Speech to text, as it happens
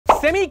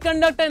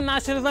Semiconductor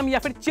nationalism या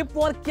फिर chip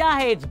war क्या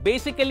है? It's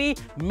basically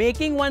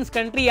making once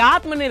country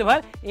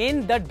आत्मनिर्भर in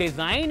the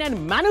design and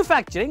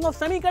manufacturing of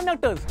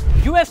semiconductors.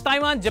 US,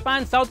 Taiwan,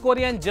 Japan, South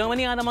Korea and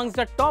Germany are amongst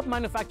the top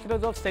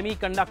manufacturers of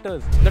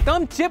semiconductors. The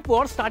term chip war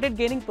started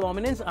gaining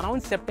prominence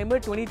around September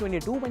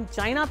 2022 when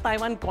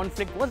China-Taiwan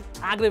conflict was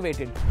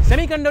aggravated.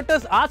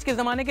 Semiconductors आज के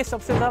ज़माने के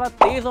सबसे ज़्यादा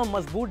तेज और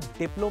मजबूत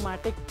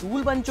diplomatic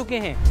tool बन चुके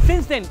हैं.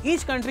 Since then,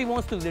 each country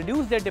wants to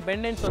reduce their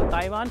dependence on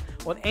Taiwan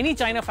or any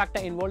China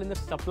factor involved in the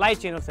supply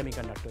chain of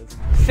semiconductors.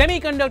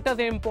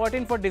 Semiconductors are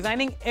important for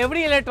designing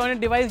every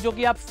electronic device जो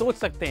कि आप सोच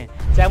सकते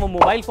हैं, चाहे वो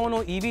मोबाइल फोन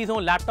हो, EVs हो,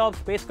 laptop,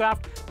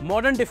 spacecraft,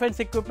 modern defence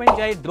equipment,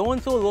 चाहे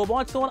ड्रोन्स हो,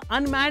 रोबोट्स हो और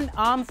अनमैन्ड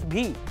आर्म्स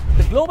भी.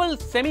 The global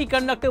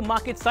semiconductor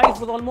market size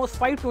was almost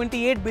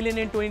 $528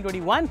 billion in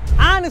 2021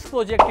 and is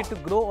projected to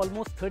grow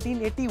almost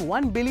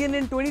 $1381 billion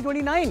in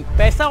 2029.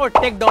 पैसा और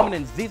tech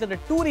dominance, these are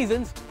the two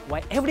reasons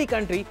why every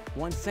country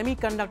wants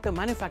semiconductor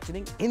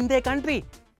manufacturing in their country.